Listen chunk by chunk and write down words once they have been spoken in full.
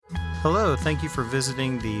Hello, thank you for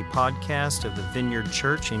visiting the podcast of the Vineyard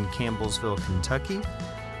Church in Campbellsville, Kentucky.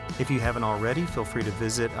 If you haven't already, feel free to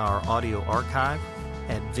visit our audio archive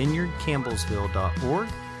at vineyardcampbellsville.org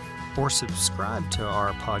or subscribe to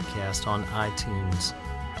our podcast on iTunes.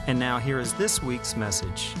 And now here is this week's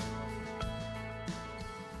message.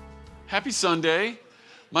 Happy Sunday.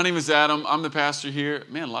 My name is Adam. I'm the pastor here.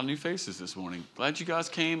 Man, a lot of new faces this morning. Glad you guys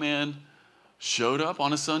came and showed up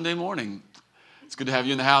on a Sunday morning. It's good to have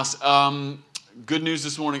you in the house. Good news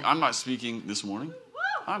this morning. I'm not speaking this morning.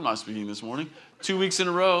 2 weeks in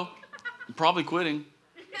a row. I'm probably quitting.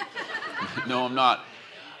 No, I'm not.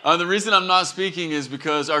 The reason I'm not speaking is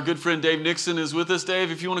because our good friend Dave Nixon is with us.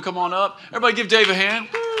 Dave, if you want to come on up. Everybody give Dave a hand.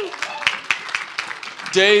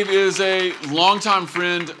 Dave is a longtime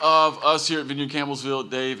friend of us here at Vineyard Campbellsville.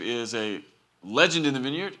 Dave is a legend in the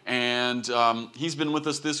Vineyard, and he's been with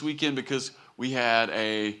us this weekend because we had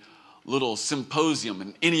a little symposium,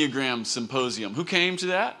 an Enneagram symposium. Who came to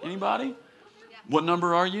that? Anybody? What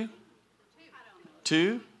number are you?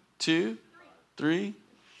 2, 3,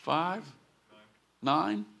 5,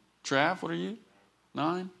 9. Trav, what are you?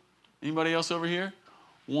 9. Anybody else over here?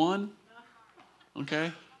 1.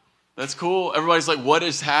 Okay. That's cool. Everybody's like, what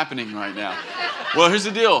is happening right now? Well, here's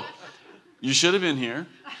the deal. You should have been here.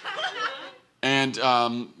 And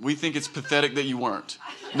we think it's pathetic that you weren't.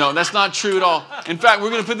 No, that's not true at all. In fact, we're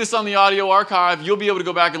going to put this on the audio archive. You'll be able to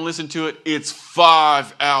go back and listen to it. It's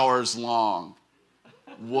 5 hours long.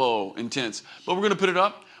 Whoa, intense. But we're going to put it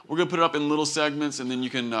up. We're going to put it up in little segments, and then you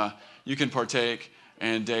can partake.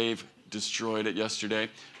 And Dave destroyed it yesterday.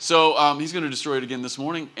 So he's going to destroy it again this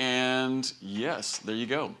morning. And yes, there you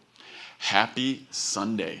go. Happy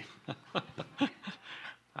Sunday.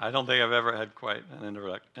 I don't think I've ever had quite an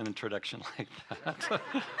introduction like that.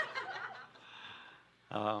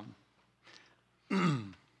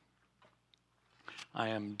 I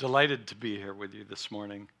am delighted to be here with you this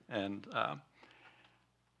morning, and I'll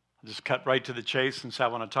just cut right to the chase and say I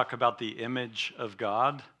want to talk about the image of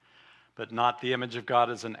God, but not the image of God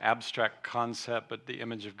as an abstract concept, but the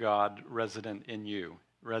image of God resident in you,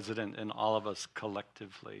 resident in all of us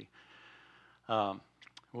collectively.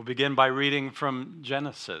 We'll begin by reading from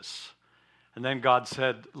Genesis. And then God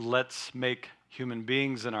said, let's make human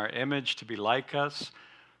beings in our image to be like us.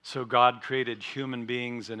 So God created human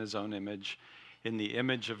beings in his own image. In the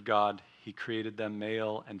image of God, he created them,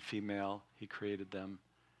 male and female, he created them.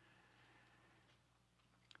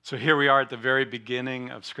 So here we are at the very beginning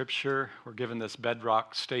of Scripture. We're given this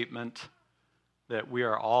bedrock statement that we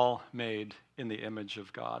are all made in the image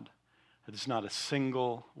of God. There's not a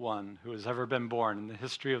single one who has ever been born in the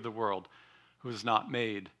history of the world who is not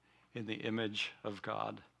made in the image of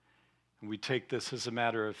God. And we take this as a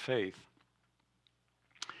matter of faith.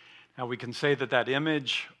 Now we can say that that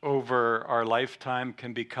image over our lifetime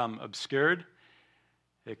can become obscured.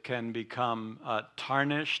 It can become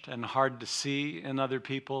tarnished and hard to see in other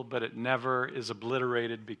people, but it never is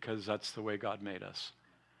obliterated because that's the way God made us.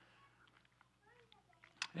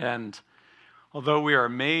 And although we are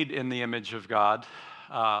made in the image of God,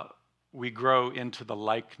 we grow into the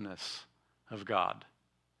likeness of God.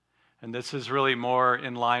 And this is really more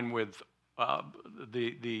in line with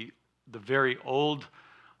the very old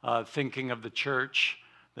thinking of the church.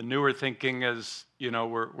 The newer thinking is,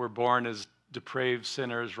 we're born as depraved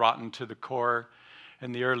sinners, rotten to the core.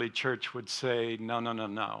 And the early church would say,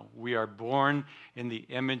 no. We are born in the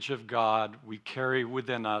image of God. We carry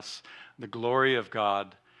within us the glory of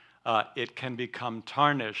God. It can become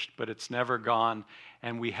tarnished, but it's never gone.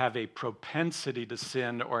 And we have a propensity to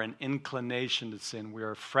sin or an inclination to sin. We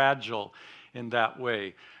are fragile in that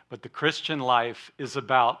way. But the Christian life is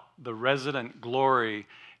about the resident glory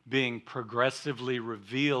being progressively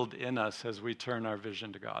revealed in us as we turn our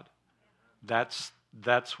vision to God. That's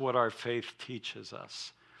what our faith teaches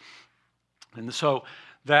us. And so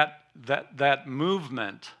that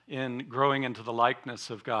movement in growing into the likeness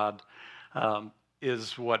of God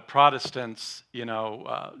is what Protestants,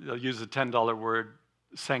 they'll use the $10 word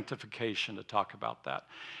sanctification to talk about that.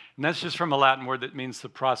 And that's just from a Latin word that means the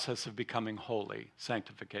process of becoming holy,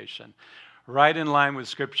 sanctification. Right in line with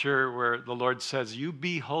Scripture where the Lord says, you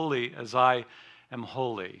be holy as I am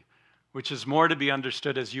holy, which is more to be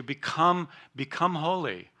understood as you become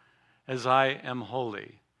holy as I am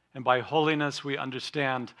holy. And by holiness, we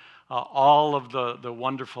understand all of the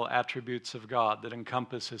wonderful attributes of God that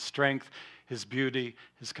encompass his strength, his beauty,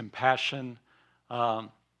 his compassion,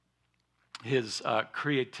 his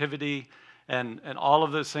creativity, and all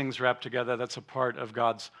of those things wrapped together. That's a part of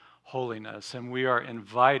God's holiness, and we are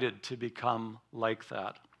invited to become like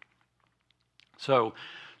that. So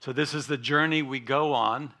So this is the journey we go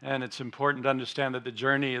on, and it's important to understand that the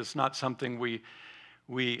journey is not something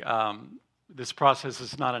this process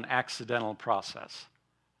is not an accidental process,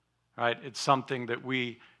 right? It's something that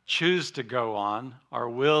we choose to go on. Our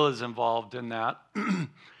will is involved in that,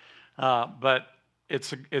 but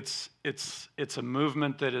it's a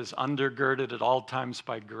movement that is undergirded at all times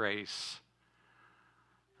by grace.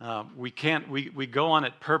 We go on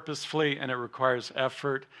it purposefully, and it requires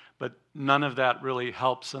effort, but none of that really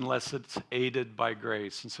helps unless it's aided by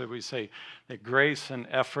grace. And so we say that grace and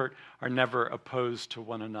effort are never opposed to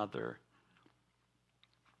one another.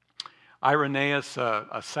 Irenaeus,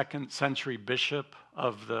 a second century bishop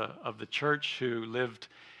of the church who lived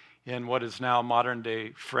in what is now modern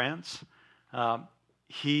day France,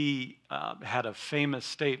 he had a famous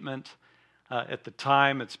statement. At the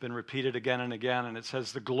time, it's been repeated again and again, and it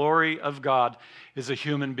says, "The glory of God is a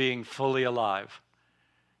human being fully alive."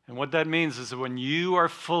 And what that means is that when you are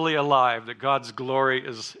fully alive, that God's glory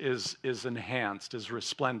is enhanced, is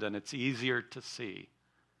resplendent. It's easier to see.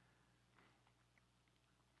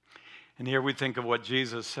 And here we think of what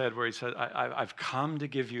Jesus said, where he said, I've come to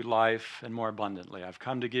give you life and more abundantly. I've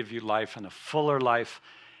come to give you life and a fuller life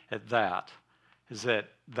at that. Is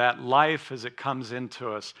that life as it comes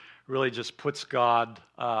into us really just puts God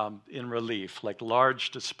in relief, like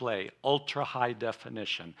large display, ultra high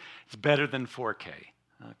definition. It's better than 4K,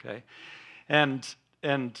 okay? And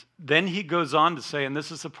then he goes on to say, and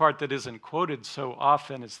this is the part that isn't quoted so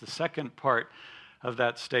often, it's the second part of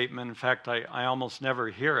that statement. In fact, I almost never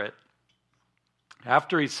hear it.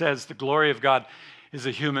 After he says the glory of God is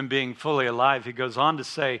a human being fully alive, he goes on to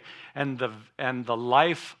say, and the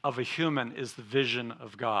life of a human is the vision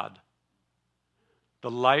of God.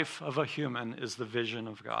 The life of a human is the vision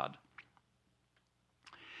of God.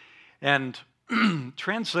 And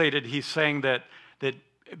translated, he's saying that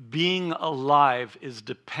being alive is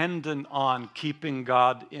dependent on keeping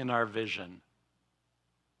God in our vision.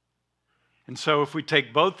 And so if we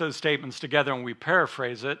take both those statements together and we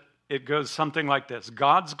paraphrase it, it goes something like this.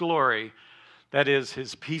 God's glory, that is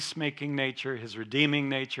his peacemaking nature, his redeeming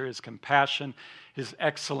nature, his compassion, his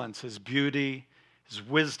excellence, his beauty, his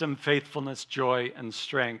wisdom, faithfulness, joy, and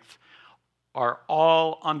strength are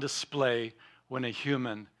all on display when a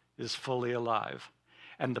human is fully alive.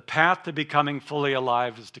 And the path to becoming fully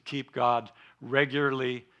alive is to keep God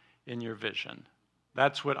regularly in your vision.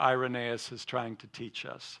 That's what Irenaeus is trying to teach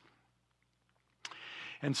us.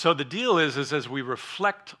 And so the deal is as we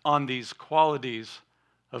reflect on these qualities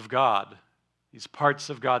of God, these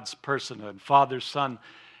parts of God's personhood, Father, Son,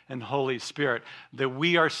 and Holy Spirit, that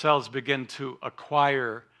we ourselves begin to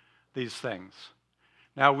acquire these things.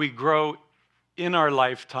 Now we grow in our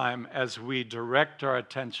lifetime as we direct our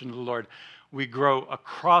attention to the Lord. We grow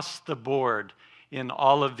across the board in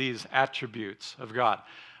all of these attributes of God.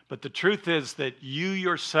 But the truth is that you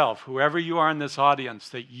yourself, whoever you are in this audience,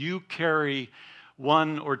 that you carry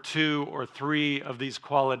one or two or three of these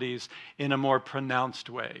qualities in a more pronounced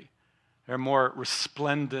way. They're more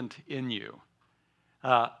resplendent in you.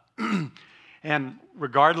 And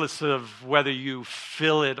regardless of whether you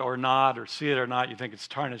feel it or not, or see it or not, you think it's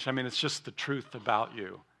tarnished. I mean, it's just the truth about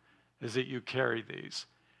you, is that you carry these.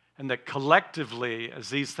 And that collectively,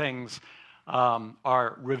 as these things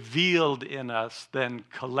are revealed in us, then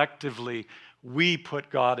collectively we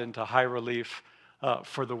put God into high relief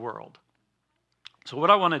for the world. So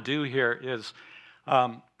what I want to do here is,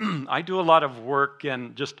 I do a lot of work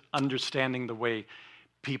in just understanding the way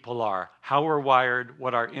people are, how we're wired,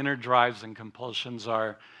 what our inner drives and compulsions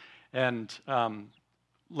are. And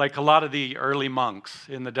like a lot of the early monks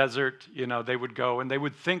in the desert, they would go and they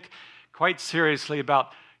would think quite seriously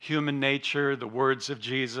about human nature, the words of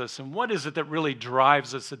Jesus, and what is it that really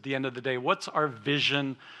drives us at the end of the day? What's our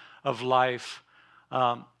vision of life?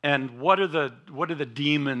 And what are the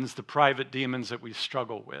demons, the private demons that we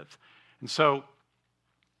struggle with? And so,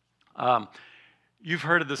 you've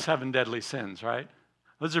heard of the 7 deadly sins, right?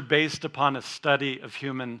 Those are based upon a study of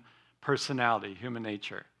human personality, human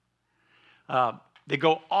nature. They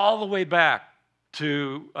go all the way back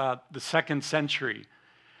to the 2nd century,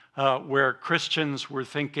 where Christians were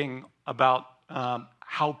thinking about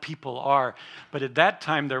how people are. But at that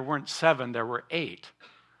time, there weren't 7, there were 8.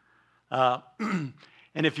 And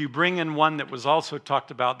if you bring in one that was also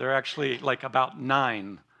talked about, there are actually like about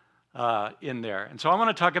 9 in there. And so I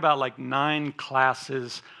want to talk about like 9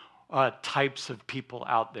 classes, types of people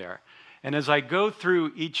out there. And as I go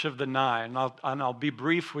through each of the 9, and I'll be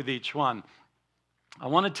brief with each one, I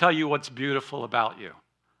want to tell you what's beautiful about you.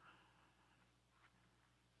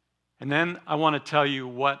 And then I want to tell you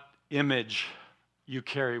what image you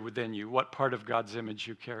carry within you, what part of God's image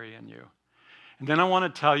you carry in you. And then I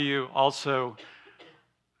want to tell you also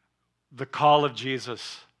the call of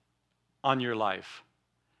Jesus on your life.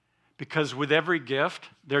 Because with every gift,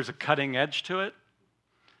 there's a cutting edge to it.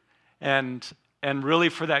 And really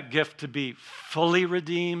for that gift to be fully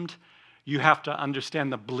redeemed, you have to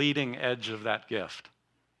understand the bleeding edge of that gift,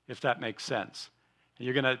 if that makes sense. And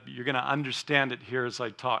you're gonna understand it here as I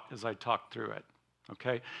talk through it.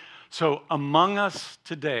 Okay? So among us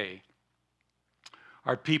today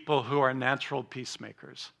are people who are natural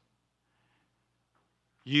peacemakers.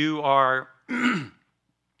 You are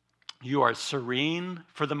serene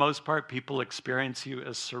for the most part. People experience you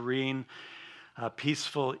as serene,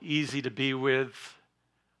 peaceful, easy to be with.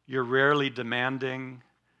 You're rarely demanding.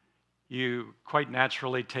 You quite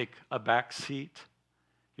naturally take a back seat.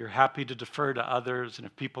 You're happy to defer to others, and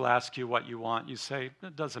if people ask you what you want, you say,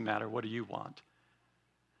 it doesn't matter, what do you want?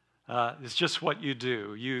 It's just what you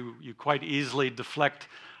do. You quite easily deflect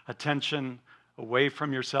attention away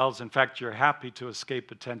from yourselves. In fact, you're happy to escape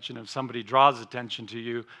attention. If somebody draws attention to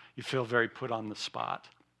you, you feel very put on the spot.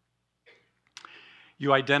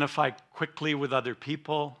 You identify quickly with other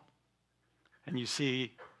people, and you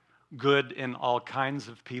see good in all kinds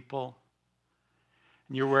of people.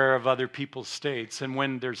 And you're aware of other people's states, and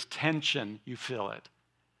when there's tension, you feel it.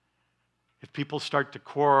 If people start to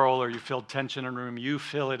quarrel or you feel tension in a room, you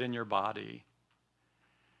feel it in your body.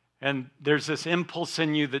 And there's this impulse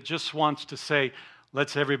in you that just wants to say,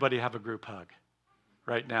 let's everybody have a group hug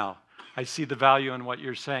right now. I see the value in what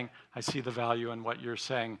you're saying. I see the value in what you're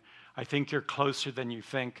saying. I think you're closer than you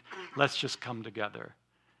think. Let's just come together.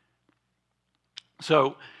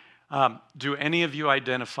 So, do any of you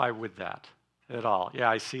identify with that at all? Yeah,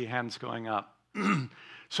 I see hands going up.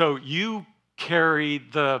 So you carry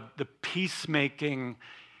the peacemaking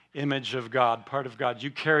image of God, part of God.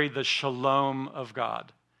 You carry the shalom of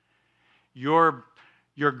God. Your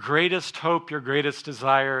greatest hope, your greatest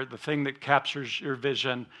desire, the thing that captures your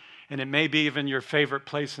vision, and it may be even your favorite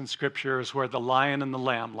place in Scripture, is where the lion and the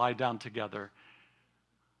lamb lie down together,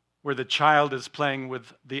 where the child is playing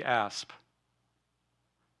with the asp.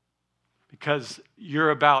 Because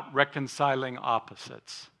you're about reconciling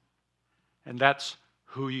opposites. And that's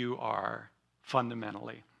who you are,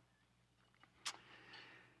 fundamentally.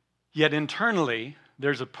 Yet internally,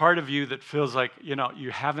 there's a part of you that feels like,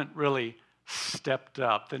 you haven't really stepped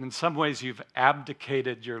up, that in some ways you've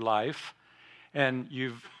abdicated your life and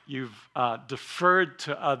you've deferred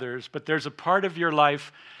to others, but there's a part of your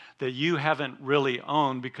life that you haven't really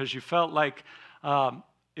owned because you felt like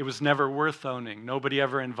it was never worth owning. Nobody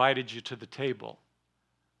ever invited you to the table.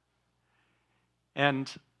 And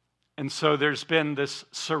so there's been this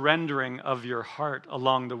surrendering of your heart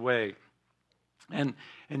along the way. And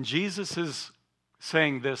Jesus is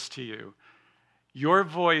saying this to you. Your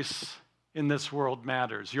voice in this world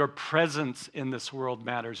matters. Your presence in this world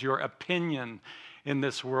matters. Your opinion in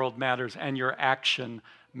this world matters. And your action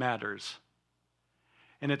matters.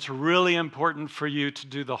 And it's really important for you to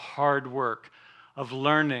do the hard work of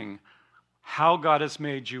learning how God has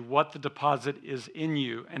made you, what the deposit is in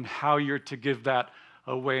you, and how you're to give that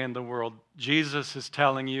away in the world. Jesus is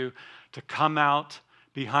telling you to come out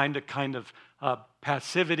behind a kind of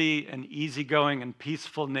passivity and easygoing and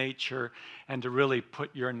peaceful nature and to really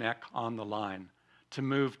put your neck on the line, to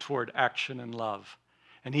move toward action and love.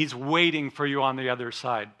 And he's waiting for you on the other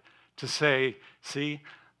side to say, see,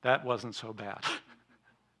 that wasn't so bad.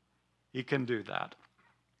 He can do that.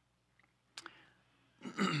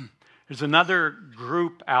 There's another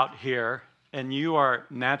group out here, and you are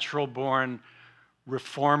natural-born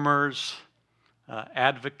reformers,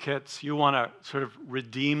 advocates. You want to sort of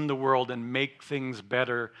redeem the world and make things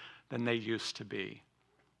better than they used to be.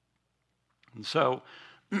 And so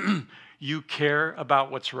you care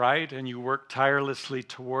about what's right, and you work tirelessly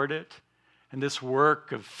toward it. And this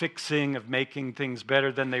work of fixing, of making things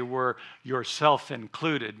better than they were, yourself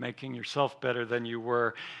included, making yourself better than you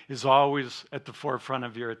were, is always at the forefront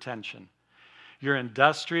of your attention. You're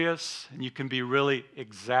industrious, and you can be really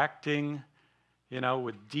exacting,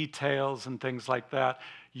 with details and things like that.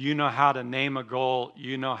 You know how to name a goal.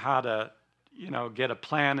 You know how to, get a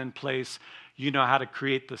plan in place. You know how to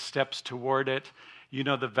create the steps toward it. You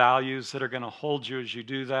know the values that are going to hold you as you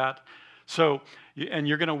do that. So, and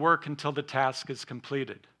you're going to work until the task is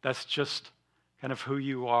completed. That's just kind of who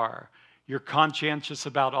you are. You're conscientious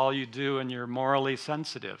about all you do, and you're morally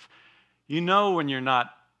sensitive. You know when you're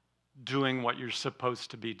not doing what you're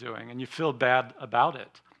supposed to be doing, and you feel bad about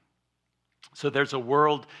it. So there's a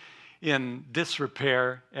world in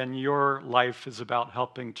disrepair, and your life is about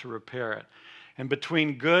helping to repair it. And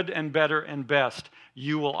between good and better and best,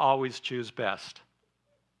 you will always choose best.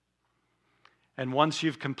 And once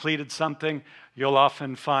you've completed something, you'll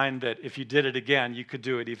often find that if you did it again, you could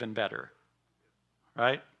do it even better,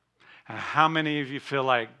 right? And how many of you feel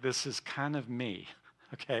like this is kind of me,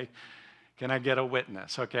 okay? Can I get a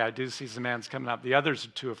witness? Okay, I do see some hands coming up. The others are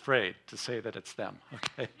too afraid to say that it's them,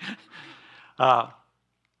 okay?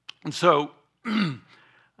 And so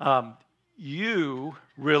you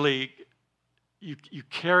really, you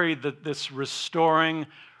carry this restoring,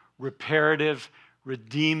 reparative,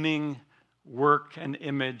 redeeming work and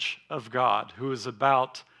image of God, who is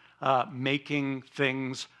about making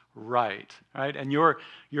things right? And your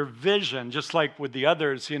vision, just like with the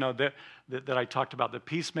others, that I talked about, the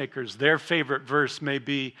peacemakers, their favorite verse may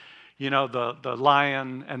be, the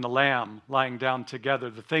lion and the lamb lying down together.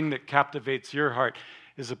 The thing that captivates your heart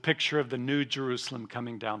is a picture of the new Jerusalem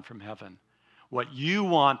coming down from heaven. What you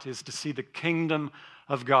want is to see the kingdom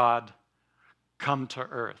of God come to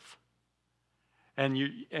earth. And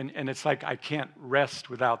it's like, I can't rest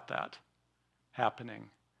without that happening.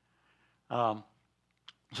 So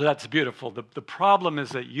that's beautiful. The problem is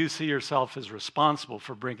that you see yourself as responsible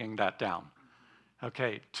for bringing that down,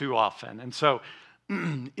 okay, too often. And so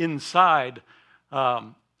inside,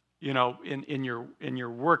 in your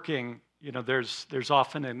working, there's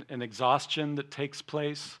often an exhaustion that takes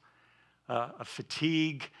place, a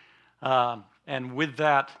fatigue, and with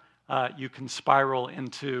that, you can spiral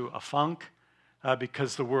into a funk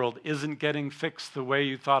because the world isn't getting fixed the way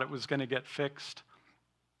you thought it was going to get fixed.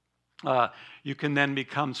 You can then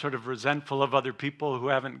become sort of resentful of other people who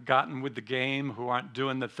haven't gotten with the game, who aren't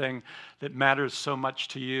doing the thing that matters so much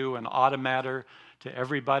to you and ought to matter to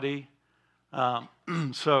everybody.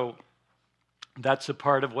 So that's a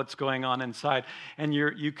part of what's going on inside. And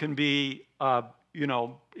you can be,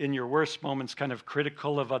 in your worst moments, kind of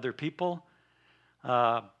critical of other people.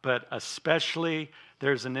 But especially,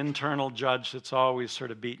 there's an internal judge that's always sort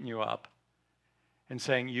of beating you up and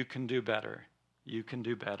saying, you can do better, you can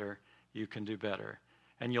do better, you can do better.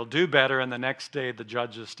 And you'll do better, and the next day the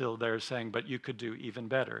judge is still there saying, but you could do even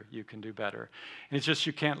better, you can do better. And it's just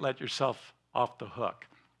you can't let yourself off the hook.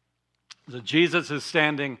 So Jesus is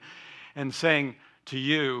standing and saying to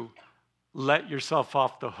you, let yourself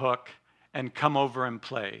off the hook and come over and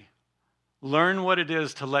play. Learn what it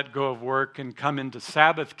is to let go of work and come into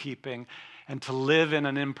Sabbath keeping and to live in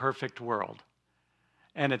an imperfect world.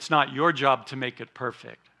 And it's not your job to make it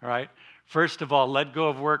perfect, right? First of all, let go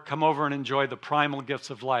of work, come over and enjoy the primal gifts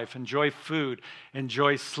of life. Enjoy food,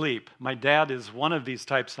 enjoy sleep. My dad is one of these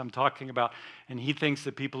types I'm talking about, and he thinks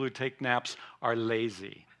that people who take naps are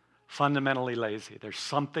lazy, fundamentally lazy. There's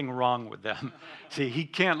something wrong with them. See, he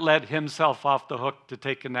can't let himself off the hook to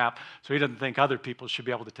take a nap, so he doesn't think other people should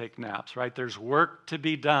be able to take naps, right? There's work to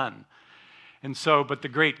be done. And so, but the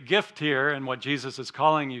great gift here, and what Jesus is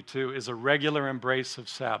calling you to, is a regular embrace of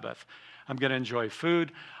Sabbath. I'm going to enjoy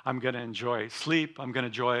food. I'm going to enjoy sleep. I'm going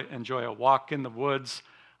to enjoy a walk in the woods.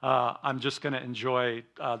 I'm just going to enjoy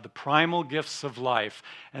the primal gifts of life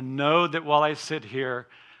and know that while I sit here,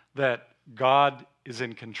 that God is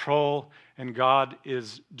in control and God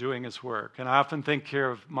is doing his work. And I often think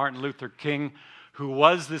here of Martin Luther King, who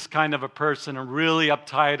was this kind of a person and really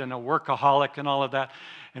uptight and a workaholic and all of that.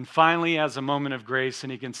 And finally, he has a moment of grace,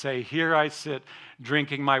 and he can say, here I sit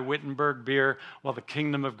drinking my Wittenberg beer while the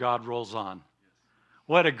kingdom of God rolls on.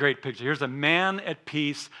 What a great picture. Here's a man at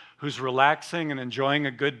peace who's relaxing and enjoying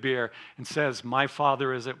a good beer and says, my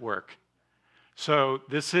Father is at work. So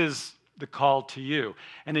this is the call to you.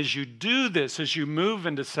 And as you do this, as you move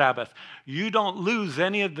into Sabbath, you don't lose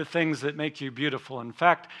any of the things that make you beautiful. In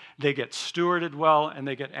fact, they get stewarded well and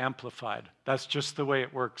they get amplified. That's just the way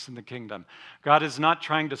it works in the kingdom. God is not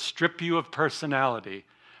trying to strip you of personality.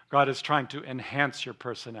 God is trying to enhance your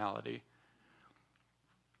personality.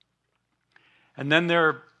 And then there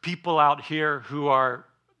are people out here who are,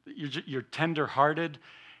 you're tender-hearted,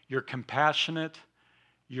 you're compassionate,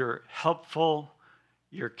 you're helpful,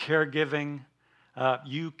 you're caregiving,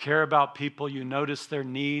 you care about people, you notice their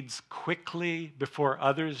needs quickly before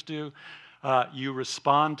others do, you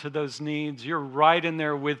respond to those needs, you're right in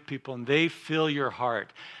there with people and they feel your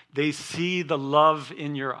heart. They see the love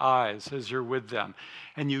in your eyes as you're with them.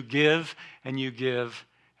 And you give, and you give,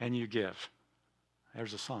 and you give.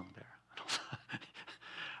 There's a song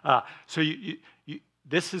there. So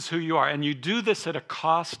this is who you are. And you do this at a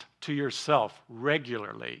cost to yourself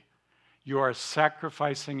regularly. You are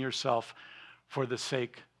sacrificing yourself for the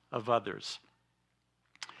sake of others.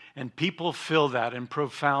 And people feel that in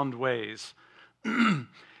profound ways.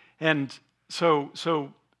 And so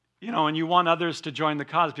and you want others to join the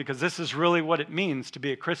cause because this is really what it means to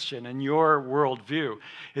be a Christian. And your worldview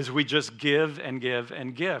is we just give and give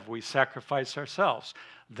and give. We sacrifice ourselves.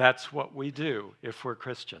 That's what we do if we're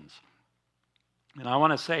Christians. And I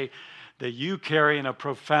want to say that you carry in a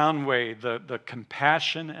profound way the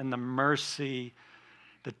compassion and the mercy,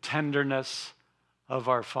 the tenderness of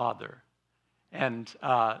our Father. And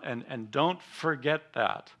don't forget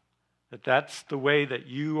that's the way that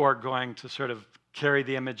you are going to sort of carry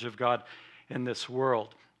the image of God in this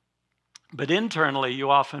world. But internally, you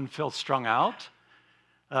often feel strung out.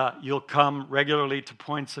 You'll come regularly to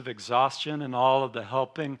points of exhaustion and all of the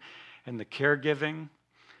helping and the caregiving.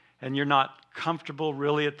 And you're not comfortable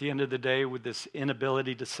really at the end of the day with this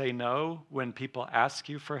inability to say no when people ask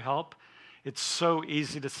you for help. It's so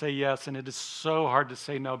easy to say yes, and it is so hard to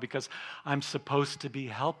say no because I'm supposed to be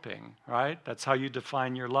helping, right? That's how you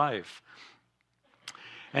define your life.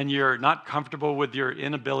 And you're not comfortable with your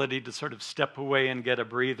inability to sort of step away and get a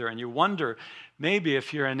breather. And you wonder maybe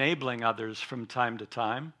if you're enabling others from time to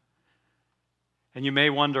time. And you may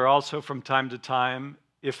wonder also from time to time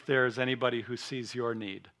if there's anybody who sees your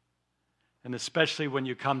need. And especially when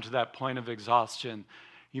you come to that point of exhaustion,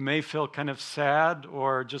 you may feel kind of sad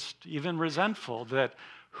or just even resentful that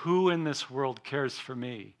who in this world cares for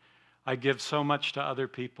me? I give so much to other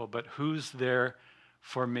people, but who's there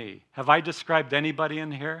for me? Have I described anybody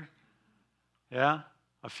in here? Yeah?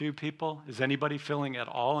 A few people? Is anybody feeling at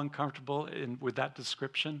all uncomfortable with that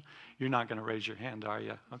description? You're not going to raise your hand, are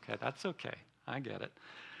you? Okay, that's okay. I get it.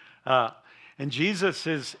 And Jesus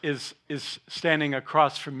is standing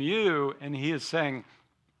across from you, and he is saying,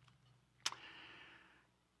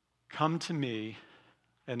 come to me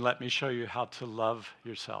and let me show you how to love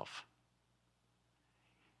yourself.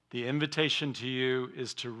 The invitation to you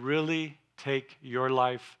is to really take your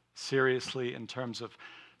life seriously in terms of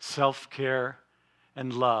self-care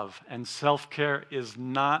and love. And self-care is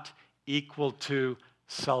not equal to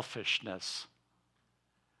selfishness.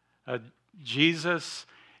 Jesus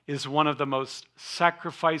is one of the most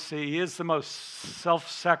sacrificing, he is the most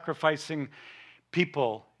self-sacrificing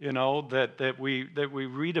people, that we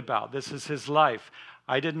read about. This is his life.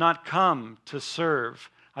 I did not come to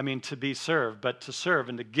to be served, but to serve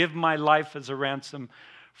and to give my life as a ransom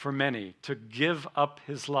for many, to give up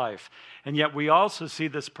his life. And yet we also see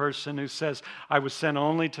this person who says, I was sent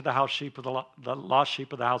only to the lost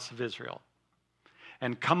sheep of the house of Israel.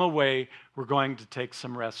 And come away, we're going to take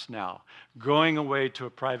some rest now. Going away to a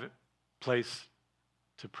private place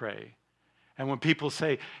to pray. And when people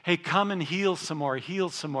say, hey, come and heal some more.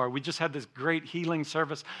 We just had this great healing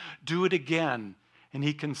service. Do it again. And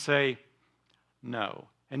he can say, no.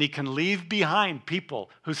 And he can leave behind people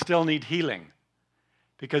who still need healing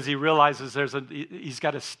because he realizes he's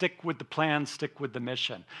got to stick with the plan, stick with the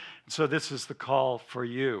mission. And so this is the call for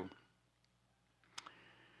you.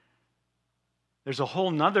 There's a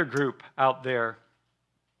whole nother group out there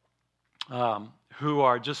who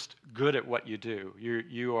are just good at what you do.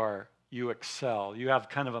 You excel. You have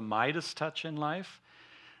kind of a Midas touch in life.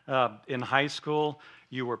 In high school,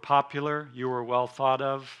 you were popular. You were well thought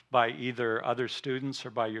of by either other students or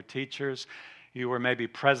by your teachers. You were maybe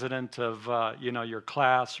president of your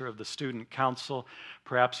class or of the student council.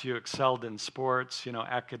 Perhaps you excelled in sports,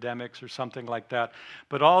 academics or something like that.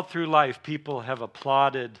 But all through life, people have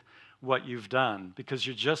applauded what you've done because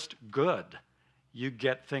you're just good. You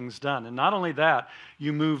get things done. And not only that,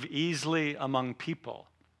 you move easily among people.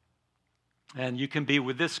 And you can be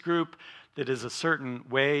with this group that is a certain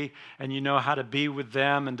way, and you know how to be with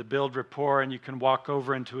them and to build rapport, and you can walk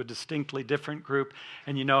over into a distinctly different group,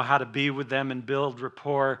 and you know how to be with them and build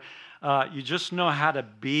rapport. You just know how to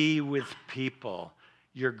be with people.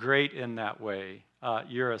 You're great in that way.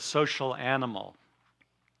 You're a social animal.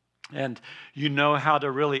 And you know how to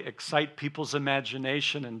really excite people's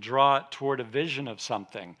imagination and draw it toward a vision of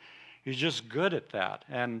something. You're just good at that.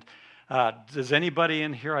 And does anybody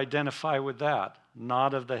in here identify with that?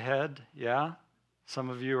 Nod of the head, yeah? Some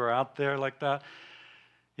of you are out there like that?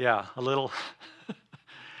 Yeah, a little.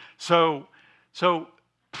 So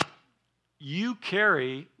you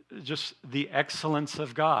carry just the excellence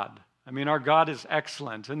of God. I mean, our God is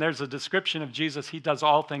excellent. And there's a description of Jesus, he does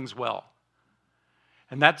all things well.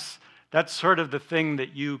 And that's sort of the thing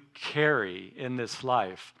that you carry in this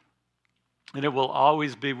life. And it will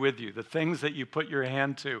always be with you. The things that you put your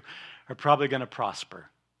hand to are probably going to prosper.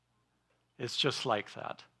 It's just like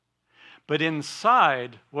that. But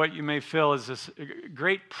inside, what you may feel is this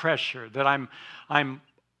great pressure that I'm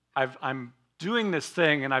doing this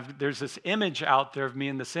thing, and there's this image out there of me,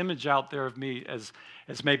 and this image out there of me as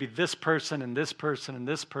maybe this person and this person and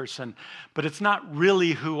this person, but it's not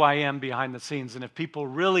really who I am behind the scenes. And if people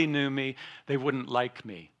really knew me, they wouldn't like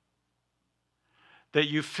me. That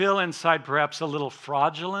you feel inside perhaps a little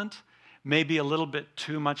fraudulent, maybe a little bit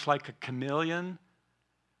too much like a chameleon,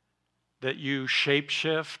 that you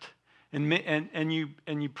shapeshift. And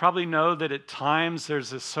you probably know that at times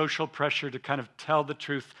there's a social pressure to kind of tell the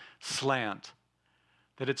truth slant,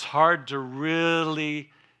 that it's hard to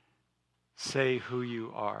really say who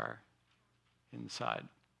you are inside.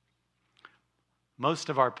 Most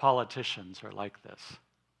of our politicians are like this.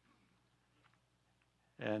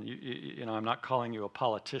 And you know, I'm not calling you a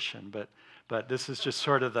politician, but this is just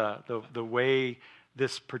sort of the way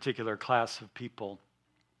this particular class of people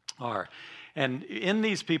are. And in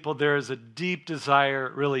these people, there is a deep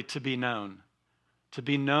desire really to be known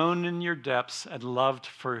in your depths and loved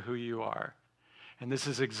for who you are. And this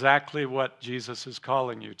is exactly what Jesus is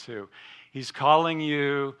calling you to. He's calling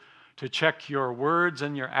you to check your words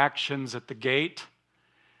and your actions at the gate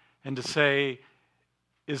and to say,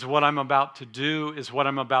 is what I'm about to do, is what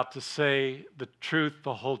I'm about to say the truth,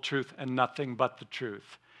 the whole truth, and nothing but the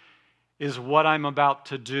truth? Is what I'm about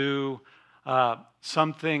to do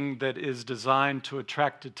something that is designed to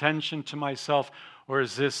attract attention to myself, or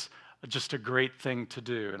is this just a great thing to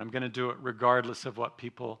do? And I'm going to do it regardless of what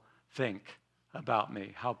people think about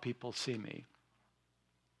me, how people see me.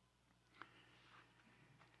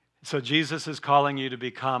 So Jesus is calling you to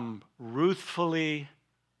become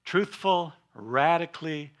truthful,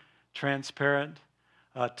 radically transparent,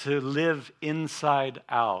 to live inside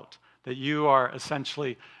out, that you are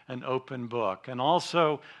essentially an open book. And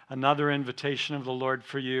also another invitation of the Lord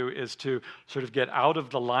for you is to sort of get out of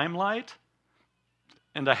the limelight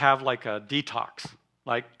and to have like a detox,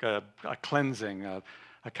 like a cleansing, a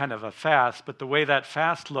kind of a fast. But the way that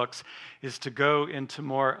fast looks is to go into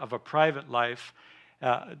more of a private life,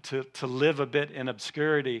 to live a bit in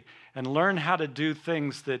obscurity and learn how to do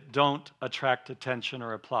things that don't attract attention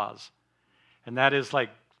or applause. And that is like,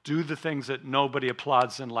 do the things that nobody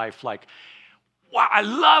applauds in life, like, wow, I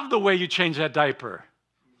love the way you changed that diaper.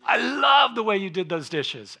 I love the way you did those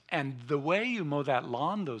dishes. And the way you mow that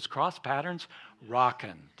lawn, those cross patterns,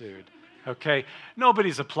 rockin', dude. Okay?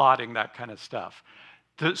 Nobody's applauding that kind of stuff.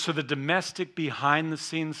 So the domestic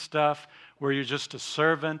behind-the-scenes stuff, where you're just a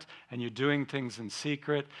servant and you're doing things in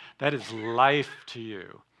secret, that is life to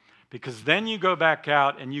you. Because then you go back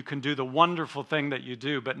out and you can do the wonderful thing that you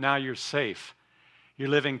do, but now you're safe. You're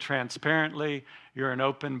living transparently, you're an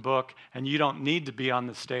open book, and you don't need to be on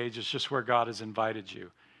the stage. It's just where God has invited you.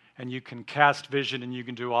 And you can cast vision and you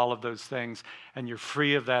can do all of those things, and you're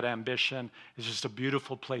free of that ambition. It's just a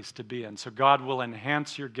beautiful place to be in. So God will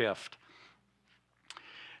enhance your gift.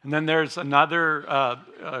 And then there's another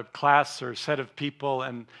class or set of people,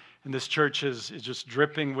 and this church is just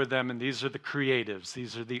dripping with them, and these are the creatives.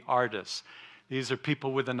 These are the artists. These are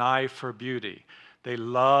people with an eye for beauty. They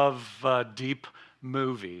love deep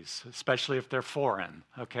movies, especially if they're foreign,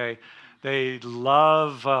 okay? They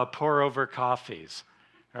love pour-over coffees,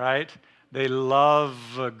 right? They love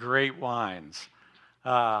great wines.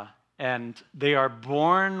 And they are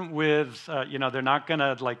born with, they're not going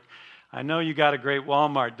to like, I know you got a great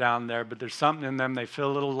Walmart down there, but there's something in them they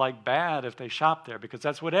feel a little like bad if they shop there, because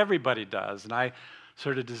that's what everybody does. And I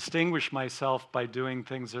sort of distinguish myself by doing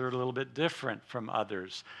things that are a little bit different from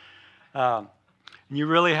others. And you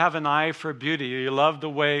really have an eye for beauty. You love the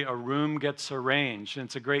way a room gets arranged, and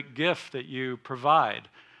it's a great gift that you provide.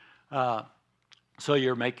 So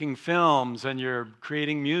you're making films, and you're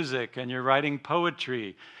creating music, and you're writing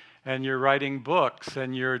poetry, and you're writing books,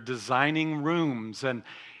 and you're designing rooms. And,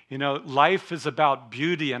 you know, life is about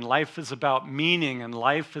beauty, and life is about meaning, and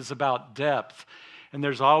life is about depth. And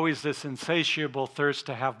there's always this insatiable thirst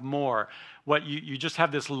to have more. What you just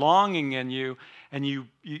have this longing in you, and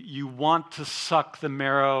you want to suck the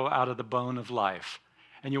marrow out of the bone of life,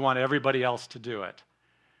 and you want everybody else to do it.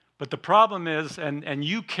 But the problem is, and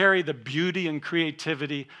you carry the beauty and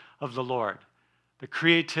creativity of the Lord, the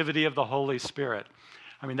creativity of the Holy Spirit.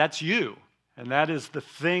 I mean, that's you, and that is the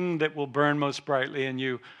thing that will burn most brightly in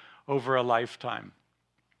you over a lifetime.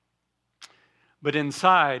 But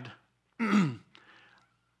inside,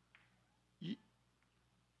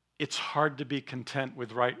 it's hard to be content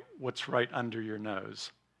with what's right under your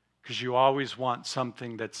nose, because you always want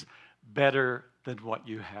something that's better than what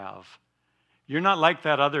you have. You're not like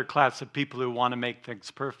that other class of people who want to make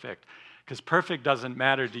things perfect, because perfect doesn't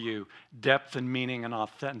matter to you. Depth and meaning and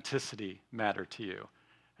authenticity matter to you.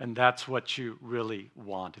 And that's what you really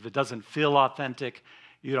want. If it doesn't feel authentic,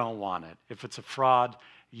 you don't want it. If it's a fraud,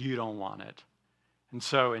 you don't want it.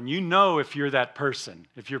 And you know if you're that person,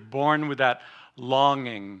 if you're born with that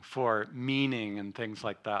longing for meaning and things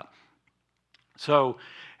like that. So,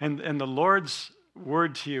 and the Lord's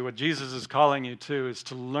word to you, what Jesus is calling you to, is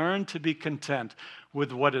to learn to be content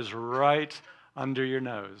with what is right under your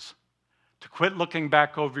nose. to quit looking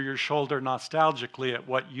back over your shoulder nostalgically at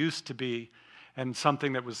what used to be and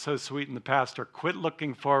something that was so sweet in the past, or quit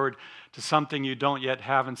looking forward to something you don't yet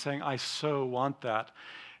have and saying, I so want that.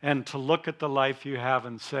 And to look at the life you have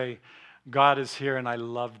and say, God is here and I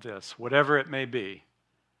love this, whatever it may be.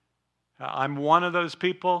 I'm one of those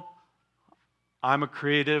people. I'm a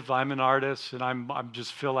creative, I'm an artist, and I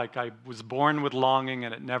just feel like I was born with longing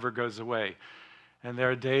and it never goes away. And there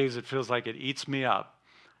are days it feels like it eats me up.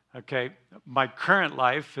 Okay, my current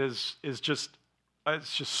life is just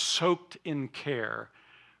soaked in care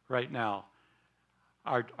right now.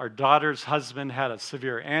 Our daughter's husband had a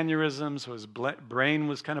severe aneurysm, so his brain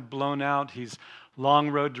was kind of blown out. He's long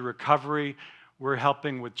road to recovery. We're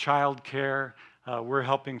helping with child care. We're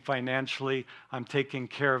helping financially. I'm taking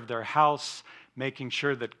care of their house, making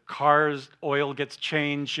sure that cars' oil gets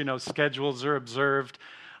changed, schedules are observed.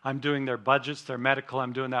 I'm doing their budgets, their medical.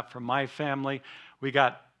 I'm doing that for my family. We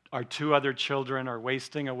got our 2 other children are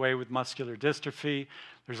wasting away with muscular dystrophy.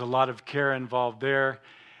 There's a lot of care involved there.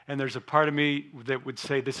 And there's a part of me that would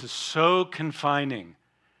say this is so confining.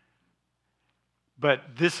 But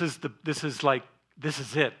this is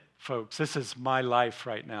it, folks. This is my life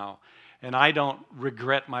right now. And I don't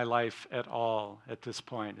regret my life at all at this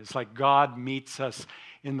point. It's like God meets us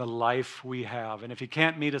in the life we have. And if he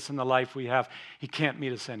can't meet us in the life we have, he can't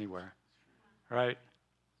meet us anywhere. Right?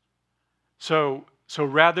 So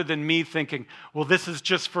rather than me thinking, well, this is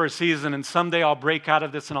just for a season and someday I'll break out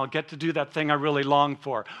of this and I'll get to do that thing I really long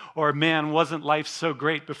for. Or, man, wasn't life so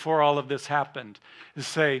great before all of this happened? To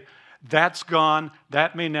say, that's gone.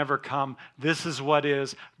 That may never come. This is what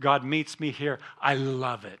is. God meets me here. I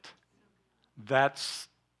love it. That's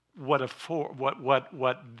what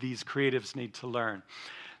these creatives need to learn.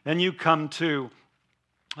 Then you come to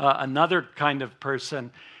another kind of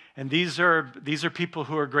person. And these are people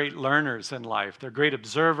who are great learners in life. They're great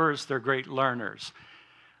observers. They're great learners.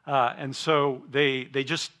 And so they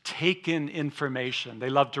just take in information. They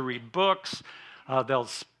love to read books.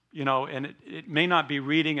 And it may not be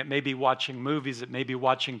reading. It may be watching movies. It may be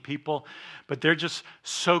watching people. But they're just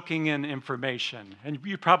soaking in information. And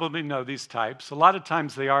you probably know these types. A lot of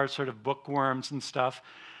times they are sort of bookworms and stuff.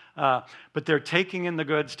 But they're taking in the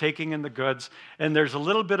goods, and there's a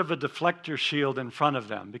little bit of a deflector shield in front of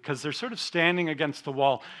them because they're sort of standing against the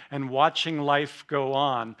wall and watching life go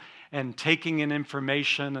on and taking in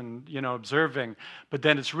information and, observing. But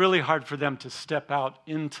then it's really hard for them to step out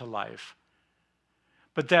into life.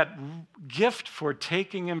 But that gift for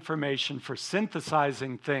taking information, for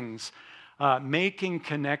synthesizing things, making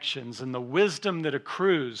connections, and the wisdom that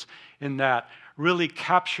accrues in that really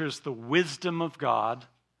captures the wisdom of God,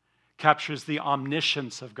 captures the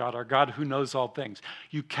omniscience of God, our God who knows all things.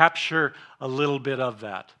 You capture a little bit of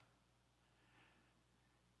that.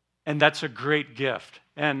 And that's a great gift.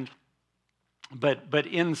 But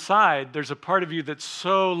inside, there's a part of you that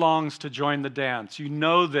so longs to join the dance. You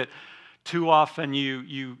know that too often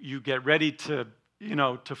you get ready to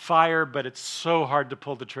fire, but it's so hard to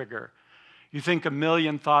pull the trigger. You think a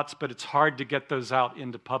million thoughts, but it's hard to get those out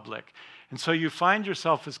into public. And so you find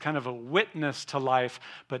yourself as kind of a witness to life,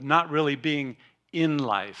 but not really being in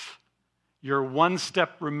life. You're one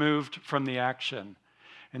step removed from the action.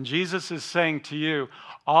 And Jesus is saying to you,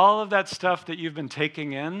 all of that stuff that you've been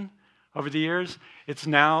taking in over the years, it's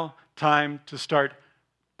now time to start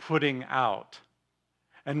putting out.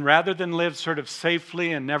 And rather than live sort of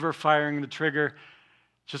safely and never firing the trigger,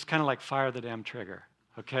 just kind of like fire the damn trigger,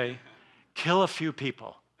 okay? Kill a few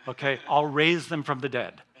people, okay? I'll raise them from the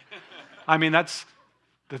dead. I mean, that's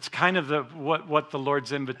kind of what the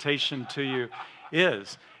Lord's invitation to you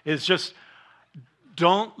is just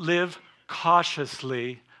don't live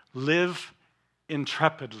cautiously, live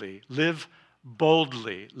intrepidly, live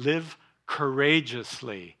boldly, live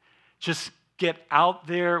courageously. Just get out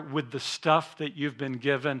there with the stuff that you've been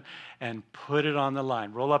given and put it on the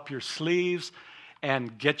line. Roll up your sleeves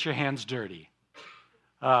and get your hands dirty.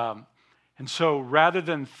 And so rather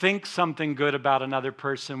than think something good about another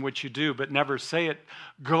person, which you do, but never say it,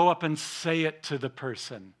 go up and say it to the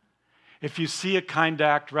person. If you see a kind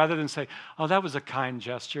act, rather than say, oh, that was a kind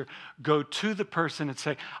gesture, go to the person and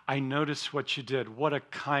say, I noticed what you did. What a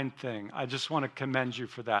kind thing. I just want to commend you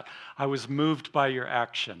for that. I was moved by your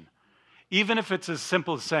action. Even if it's as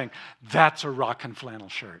simple as saying, that's a rockin' flannel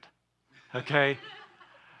shirt, okay?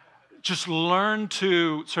 Just learn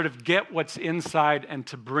to sort of get what's inside and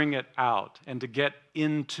to bring it out and to get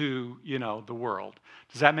into, the world.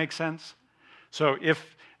 Does that make sense? So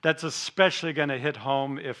if that's especially going to hit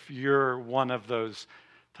home if you're one of those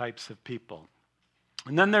types of people.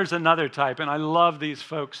 And then there's another type, and I love these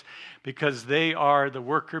folks because they are the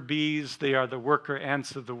worker bees, they are the worker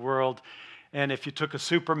ants of the world, And if you took a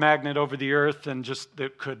super magnet over the earth and just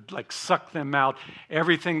that could like suck them out,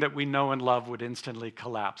 everything that we know and love would instantly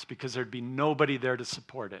collapse because there'd be nobody there to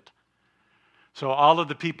support it. So all of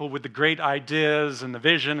the people with the great ideas and the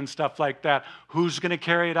vision and stuff like that, who's going to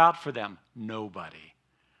carry it out for them? Nobody,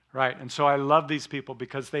 right? And so I love these people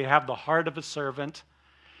because they have the heart of a servant,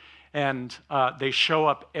 and they show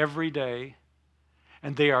up every day,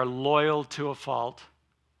 and they are loyal to a fault,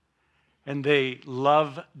 and they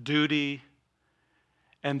love duty,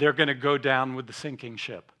 and they're going to go down with the sinking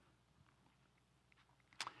ship.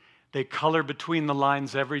 They color between the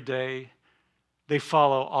lines every day. They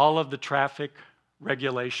follow all of the traffic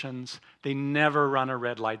regulations. They never run a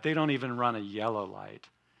red light. They don't even run a yellow light.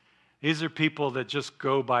 These are people that just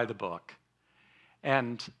go by the book.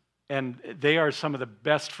 And they are some of the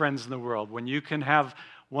best friends in the world. When you can have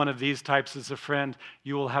one of these types as a friend,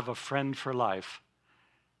 you will have a friend for life.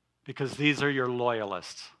 Because these are your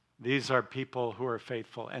loyalists. These are people who are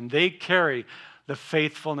faithful. And they carry the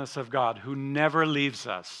faithfulness of God, who never leaves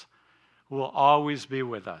us, who will always be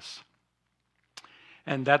with us.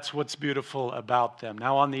 And that's what's beautiful about them.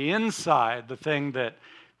 Now, on the inside, the thing that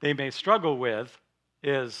they may struggle with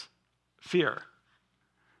is fear.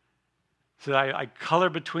 So I color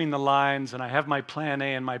between the lines, and I have my plan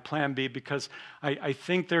A and my plan B because I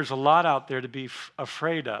think there's a lot out there to be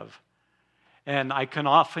afraid of. And I can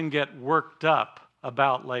often get worked up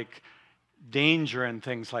about like danger and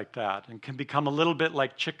things like that, and can become a little bit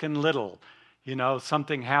like Chicken Little. You know,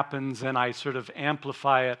 something happens and I sort of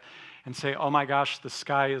amplify it and say, oh my gosh, the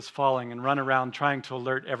sky is falling, and run around trying to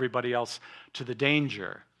alert everybody else to the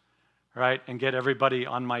danger, right? And get everybody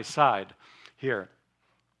on my side here.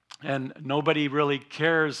 And nobody really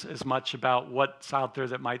cares as much about what's out there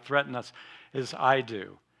that might threaten us as I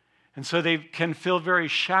do. And so they can feel very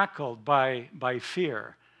shackled by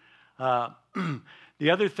fear. The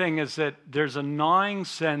other thing is that there's a gnawing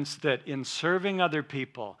sense that in serving other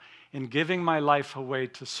people, in giving my life away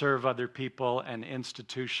to serve other people and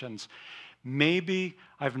institutions, maybe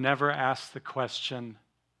I've never asked the question,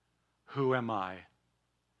 who am I?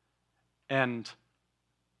 And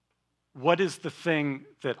what is the thing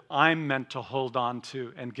that I'm meant to hold on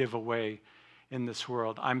to and give away in this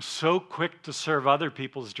world? I'm so quick to serve other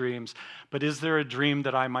people's dreams, but is there a dream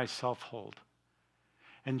that I myself hold?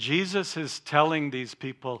 And Jesus is telling these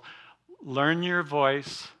people, learn your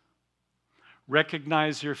voice,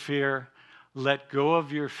 recognize your fear, let go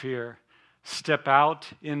of your fear, step out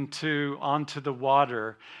onto the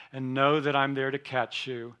water and know that I'm there to catch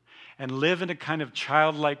you, and live in a kind of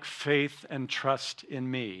childlike faith and trust in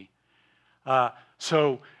me.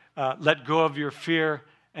 So let go of your fear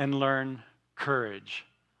and learn courage.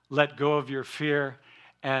 Let go of your fear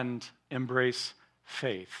and embrace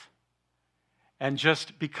faith. And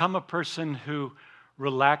just become a person who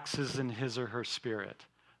relaxes in his or her spirit.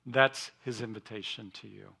 That's his invitation to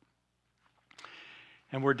you.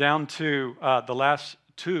 And we're down to the last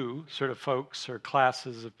two sort of folks or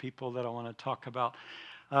classes of people that I want to talk about.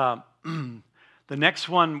 The next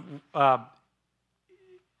one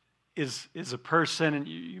is a person, and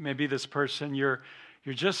you may be this person, you're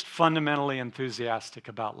just fundamentally enthusiastic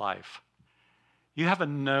about life. You have a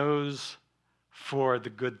nose for the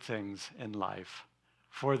good things in life,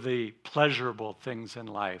 for the pleasurable things in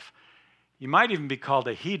life. You might even be called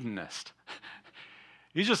a hedonist.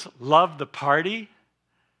 You just love the party.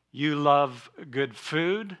 You love good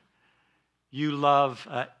food. You love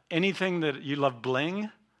anything that you love bling.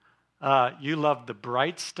 You love the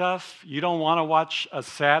bright stuff. You don't want to watch a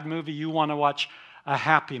sad movie. You want to watch a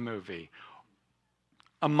happy movie,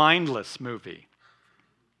 a mindless movie.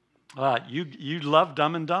 You loved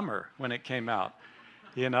Dumb and Dumber when it came out,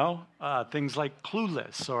 you know, things like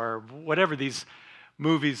Clueless or whatever these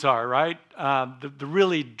movies are, right? The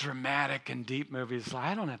really dramatic and deep movies,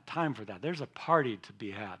 I don't have time for that. There's a party to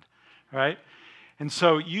be had, right? And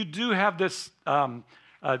so you do have this kind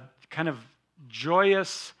of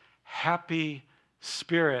joyous, happy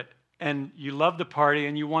spirit, and you love the party,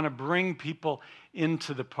 and you want to bring people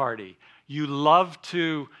into the party. You love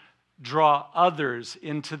to draw others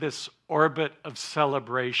into this orbit of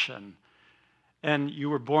celebration. And you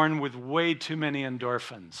were born with way too many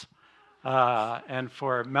endorphins. And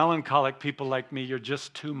for melancholic people like me, you're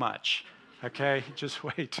just too much, okay? Just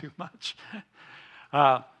way too much.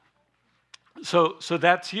 So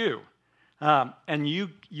that's you. And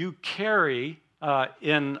you carry,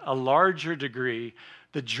 in a larger degree,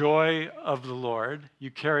 the joy of the Lord. You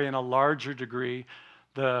carry in a larger degree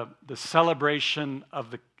the celebration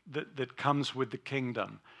of that comes with the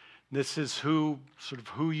kingdom. This is who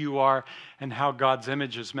you are and how God's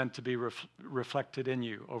image is meant to be reflected in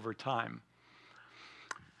you over time.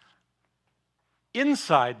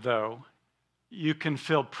 Inside, though, you can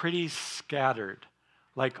feel pretty scattered.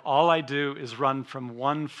 Like all I do is run from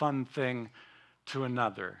one fun thing to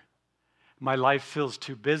another. My life feels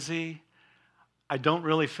too busy. I don't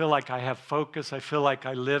really feel like I have focus. I feel like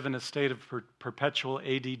I live in a state of perpetual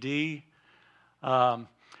ADD.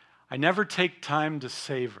 I never take time to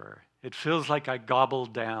savor. It feels like I gobble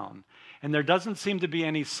down. And there doesn't seem to be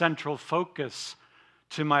any central focus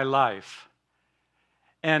to my life.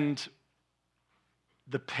 And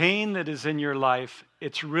the pain that is in your life,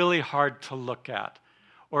 it's really hard to look at.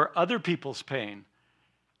 Or other people's pain.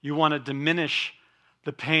 You want to diminish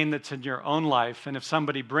the pain that's in your own life. And if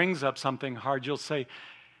somebody brings up something hard, you'll say,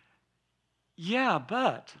 yeah,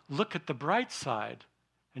 but look at the bright side.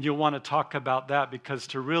 And you'll want to talk about that, because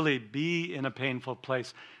to really be in a painful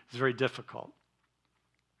place is very difficult.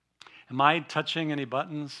 Am I touching any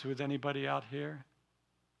buttons with anybody out here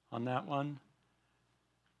on that one?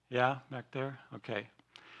 Yeah, back there? Okay.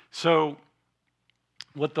 So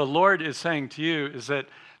what the Lord is saying to you is that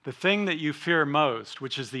the thing that you fear most,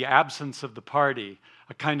 which is the absence of the party,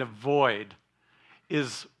 a kind of void,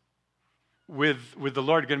 is with the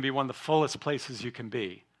Lord going to be one of the fullest places you can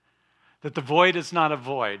be. That the void is not a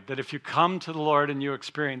void. That if you come to the Lord and you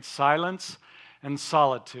experience silence and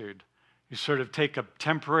solitude, you sort of take a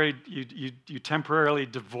temporary, you temporarily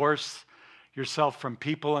divorce yourself from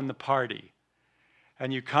people and the party.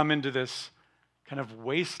 And you come into this kind of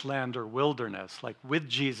wasteland or wilderness. Like with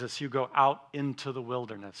Jesus, you go out into the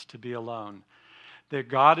wilderness to be alone. That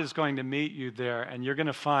God is going to meet you there, and you're going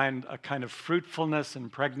to find a kind of fruitfulness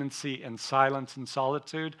and pregnancy and silence and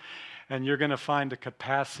solitude, and you're going to find a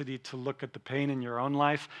capacity to look at the pain in your own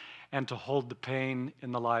life and to hold the pain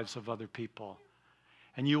in the lives of other people.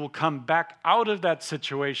 And you will come back out of that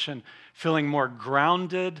situation feeling more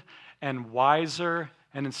grounded and wiser,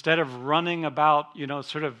 and instead of running about,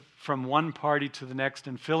 sort of from one party to the next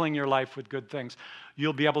and filling your life with good things,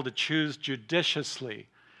 you'll be able to choose judiciously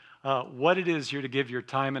what it is you're to give your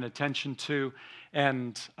time and attention to,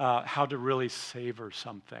 and how to really savor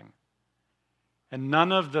something. And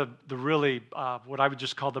none of the really, what I would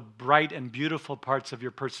just call the bright and beautiful parts of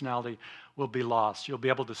your personality will be lost. You'll be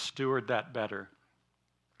able to steward that better.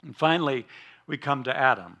 And finally, we come to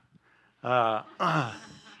Adam.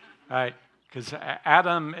 Right? Because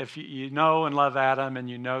Adam, if you know and love Adam, and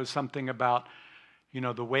you know something about,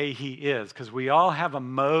 the way he is, because we all have a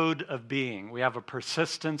mode of being. We have a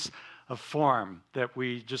persistence of form that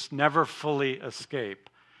we just never fully escape.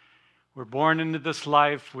 We're born into this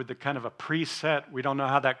life with a kind of a preset. We don't know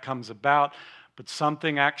how that comes about, but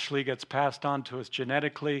something actually gets passed on to us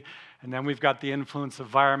genetically, and then we've got the influence of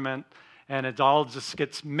environment, and it all just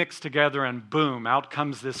gets mixed together, and boom, out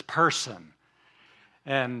comes this person.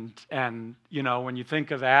 And when you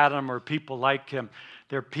think of Adam or people like him,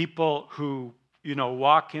 they're people who,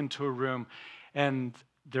 walk into a room and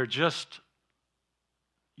they're just,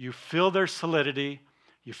 you feel their solidity,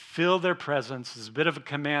 you feel their presence. There's a bit of a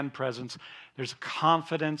command presence. There's a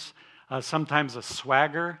confidence, sometimes a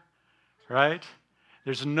swagger, right?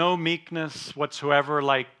 There's no meekness whatsoever,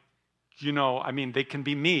 like, they can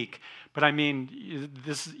be meek, but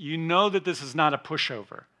this, that this is not a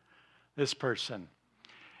pushover, this person.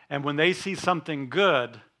 And when they see something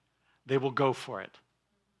good, they will go for it.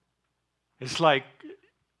 It's like,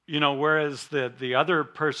 whereas the other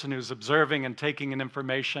person who's observing and taking in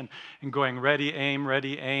information and going, ready, aim,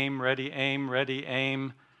 ready, aim, ready, aim, ready,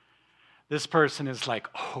 aim, this person is like,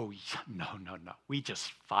 oh, no, we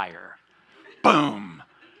just fire. Boom.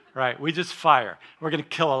 Right, we just fire. We're going to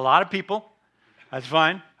kill a lot of people. That's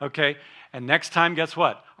fine, okay? And next time, guess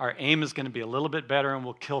what? Our aim is going to be a little bit better, and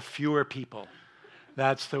we'll kill fewer people.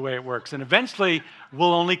 That's the way it works. And eventually,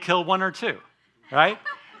 we'll only kill one or two, right?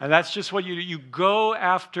 And that's just what you go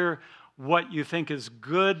after what you think is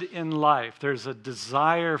good in life. There's a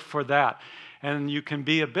desire for that. And you can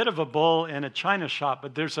be a bit of a bull in a china shop,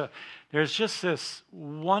 but there's just this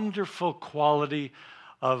wonderful quality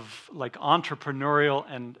of like entrepreneurial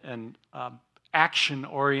and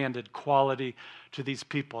action-oriented quality to these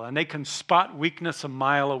people. And they can spot weakness a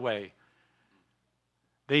mile away.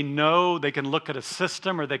 They know they can look at a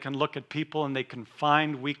system or they can look at people and they can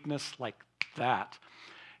find weakness like that.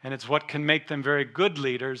 And it's what can make them very good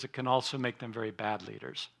leaders. It can also make them very bad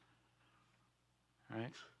leaders. Right?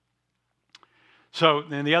 So,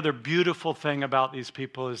 and the other beautiful thing about these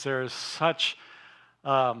people is there is such,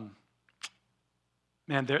 their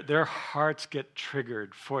hearts get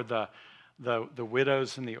triggered for the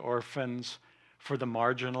widows and the orphans, for the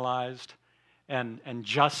marginalized, and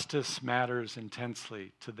justice matters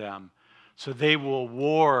intensely to them. So they will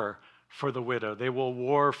war for the widow. They will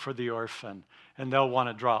war for the orphan, and they'll want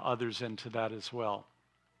to draw others into that as well.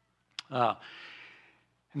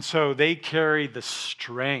 And so they carry the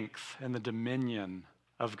strength and the dominion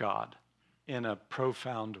of God in a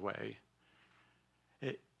profound way.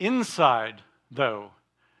 Inside, though,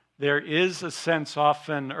 there is a sense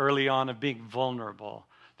often early on of being vulnerable,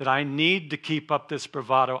 that I need to keep up this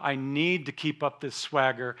bravado, I need to keep up this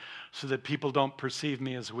swagger so that people don't perceive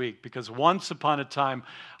me as weak. Because once upon a time,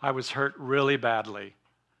 I was hurt really badly.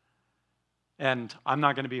 And I'm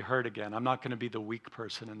not going to be hurt again. I'm not going to be the weak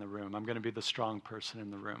person in the room. I'm going to be the strong person in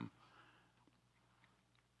the room.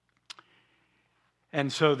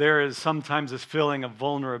 And so there is sometimes this feeling of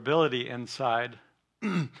vulnerability inside.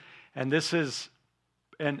 And this is,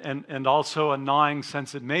 and also a gnawing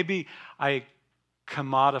sense that maybe I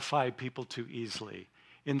commodify people too easily.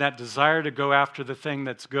 In that desire to go after the thing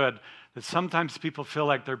that's good, that sometimes people feel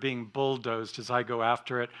like they're being bulldozed as I go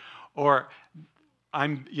after it. Or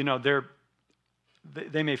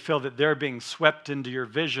they may feel that they're being swept into your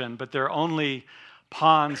vision, but they're only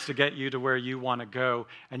pawns to get you to where you want to go,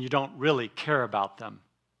 and you don't really care about them.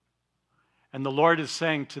 And the Lord is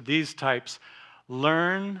saying to these types,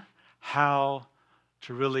 learn how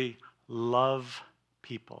to really love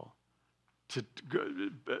people,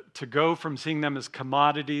 to go from seeing them as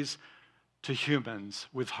commodities to humans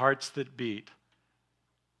with hearts that beat,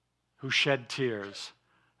 who shed tears,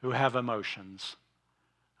 who have emotions.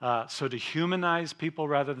 So to humanize people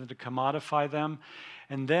rather than to commodify them.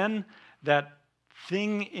 And then that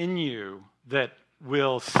thing in you that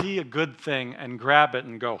will see a good thing and grab it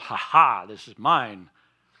and go, ha, this is mine.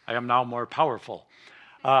 I am now more powerful.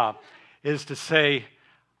 Is to say,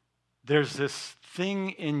 there's this thing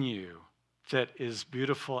in you that is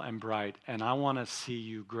beautiful and bright, and I want to see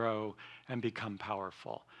you grow and become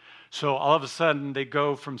powerful. So all of a sudden, they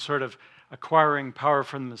go from sort of acquiring power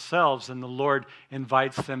from themselves, and the Lord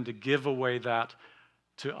invites them to give away that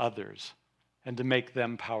to others and to make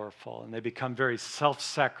them powerful. And they become very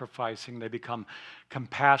self-sacrificing. They become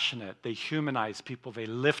compassionate. They humanize people. They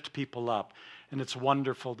lift people up. And it's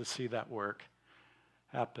wonderful to see that work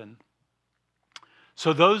happen.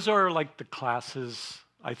 So those are like the classes,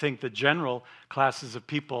 I think the general classes of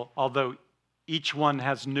people, although each one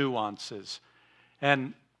has nuances.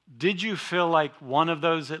 And did you feel like one of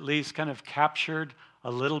those at least kind of captured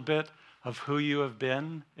a little bit of who you have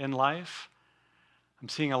been in life? I'm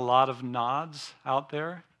seeing a lot of nods out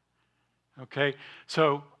there. Okay,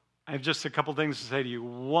 so I have just a couple things to say to you.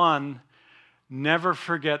 One, never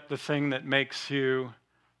forget the thing that makes you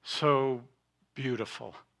so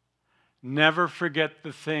beautiful. Never forget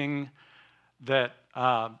the thing that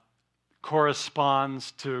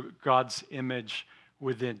corresponds to God's image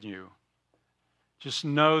within you. Just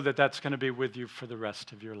know that that's going to be with you for the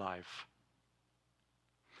rest of your life.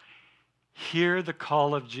 Hear the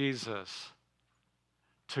call of Jesus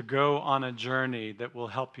to go on a journey that will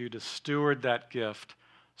help you to steward that gift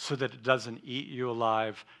so that it doesn't eat you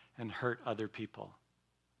alive and hurt other people.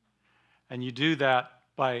 And you do that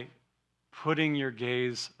by putting your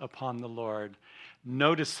gaze upon the Lord,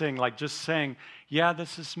 noticing, like just saying, yeah,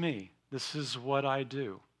 this is me. This is what I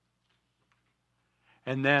do.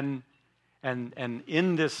 And then And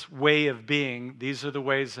in this way of being, these are the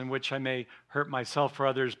ways in which I may hurt myself or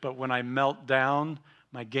others, but when I melt down,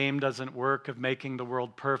 my game doesn't work of making the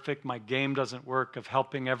world perfect. My game doesn't work of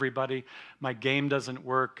helping everybody. My game doesn't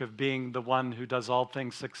work of being the one who does all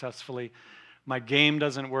things successfully. My game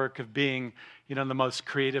doesn't work of being, the most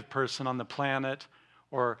creative person on the planet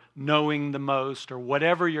or knowing the most or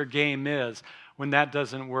whatever your game is. When that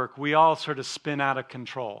doesn't work, we all sort of spin out of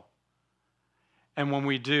control. And when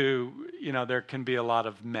we do, there can be a lot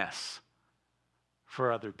of mess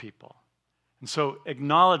for other people. And so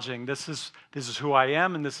acknowledging this is who I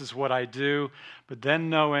am and this is what I do, but then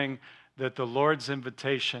knowing that the Lord's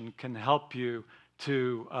invitation can help you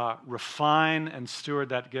to refine and steward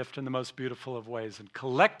that gift in the most beautiful of ways. And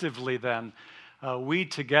collectively then, we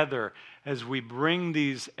together, as we bring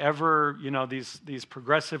these these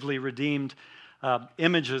progressively redeemed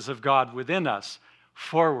images of God within us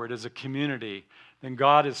forward as a community, then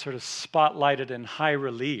God is sort of spotlighted in high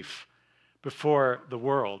relief before the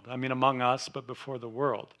world. I mean, among us, but before the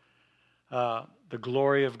world. The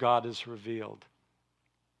glory of God is revealed.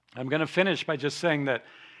 I'm going to finish by just saying that,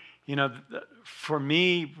 for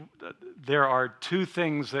me, there are two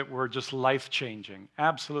things that were just life-changing,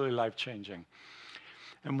 absolutely life-changing.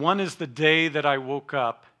 And one is the day that I woke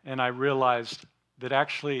up and I realized that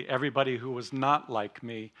actually everybody who was not like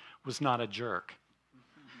me was not a jerk.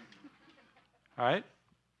 All right?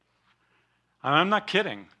 I'm not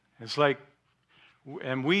kidding. It's like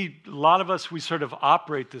And a lot of us, we sort of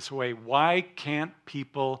operate this way. Why can't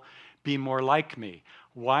people be more like me?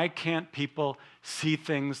 Why can't people see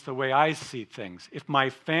things the way I see things? If my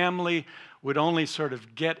family would only sort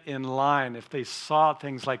of get in line, if they saw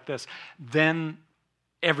things like this, then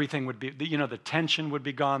everything would be, the tension would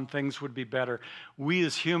be gone, things would be better. We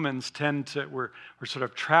as humans we're sort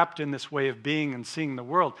of trapped in this way of being and seeing the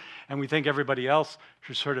world, and we think everybody else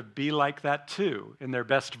should sort of be like that too, in their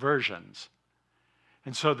best versions.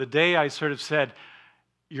 And so the day I sort of said,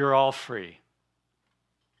 you're all free.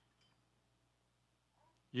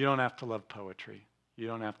 You don't have to love poetry. You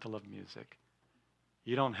don't have to love music.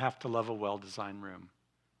 You don't have to love a well-designed room.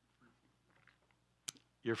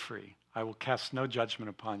 You're free. I will cast no judgment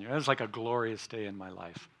upon you. It was like a glorious day in my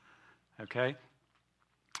life. Okay?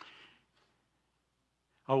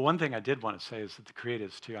 Oh, one thing I did want to say is that the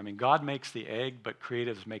creatives too. I mean, God makes the egg, but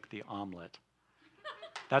creatives make the omelet.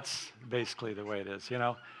 That's basically the way it is,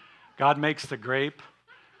 God makes the grape,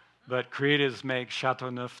 but creatives make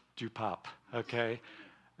Chateauneuf du Pape, okay?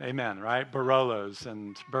 Amen, right? Barolos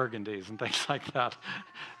and Burgundies and things like that.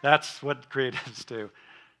 That's what creatives do.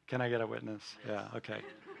 Can I get a witness? Yeah, okay.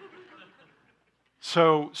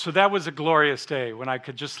 So that was a glorious day when I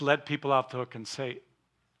could just let people off the hook and say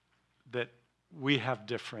that we have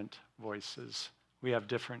different voices. We have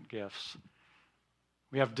different gifts.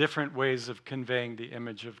 We have different ways of conveying the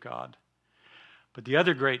image of God. But the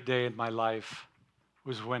other great day in my life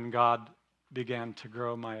was when God began to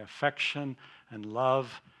grow my affection and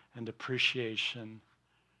love and appreciation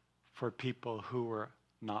for people who were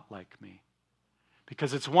not like me.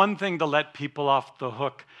 Because it's one thing to let people off the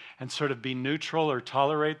hook and sort of be neutral or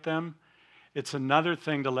tolerate them. It's another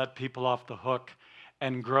thing to let people off the hook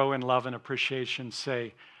and grow in love and appreciation,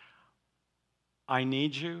 say, I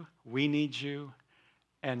need you, we need you,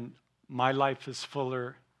 and my life is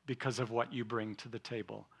fuller because of what you bring to the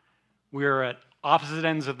table. We're at opposite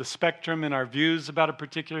ends of the spectrum in our views about a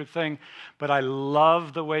particular thing, but I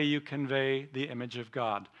love the way you convey the image of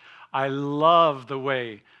God. I love the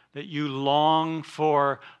way that you long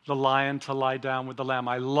for the lion to lie down with the lamb.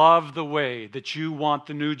 I love the way that you want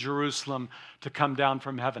the new Jerusalem to come down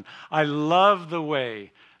from heaven. I love the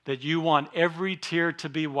way that you want every tear to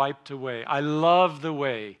be wiped away. I love the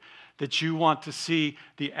way that you want to see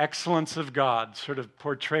the excellence of God sort of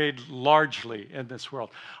portrayed largely in this world.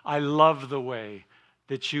 I love the way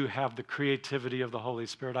that you have the creativity of the Holy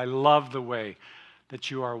Spirit. I love the way that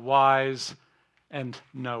you are wise and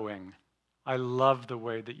knowing. I love the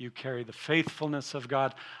way that you carry the faithfulness of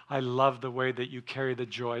God. I love the way that you carry the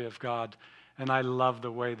joy of God. And I love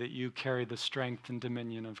the way that you carry the strength and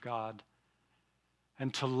dominion of God.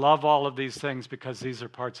 And to love all of these things because these are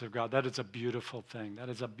parts of God, that is a beautiful thing. That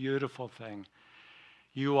is a beautiful thing.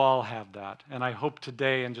 You all have that. And I hope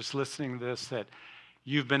today, in just listening to this, that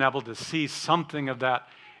you've been able to see something of that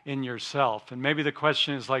in yourself. And maybe the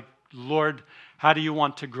question is like, Lord, how do you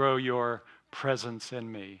want to grow your presence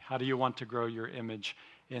in me? How do you want to grow your image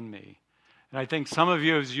in me? And I think some of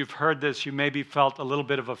you, as you've heard this, you maybe felt a little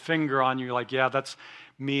bit of a finger on you, like, yeah, that's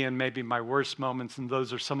me and maybe my worst moments, and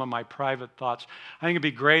those are some of my private thoughts. I think it'd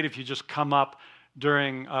be great if you just come up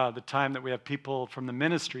during the time that we have people from the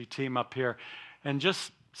ministry team up here and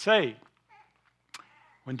just say,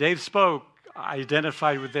 when Dave spoke, I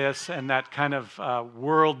identified with this and that kind of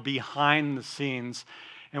world behind the scenes.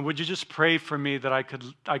 And would you just pray for me that I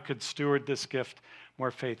could steward this gift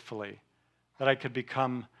more faithfully, that I could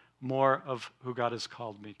become more of who God has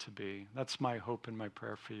called me to be. That's my hope and my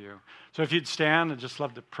prayer for you. So if you'd stand, I'd just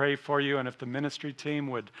love to pray for you. And if the ministry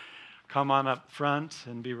team would come on up front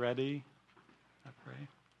and be ready, I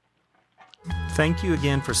pray. Thank you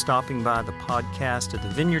again for stopping by the podcast of the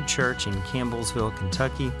Vineyard Church in Campbellsville,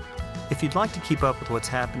 Kentucky. If you'd like to keep up with what's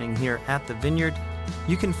happening here at the Vineyard,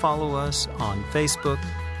 you can follow us on Facebook,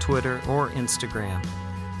 Twitter, or Instagram.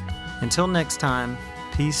 Until next time,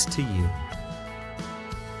 peace to you.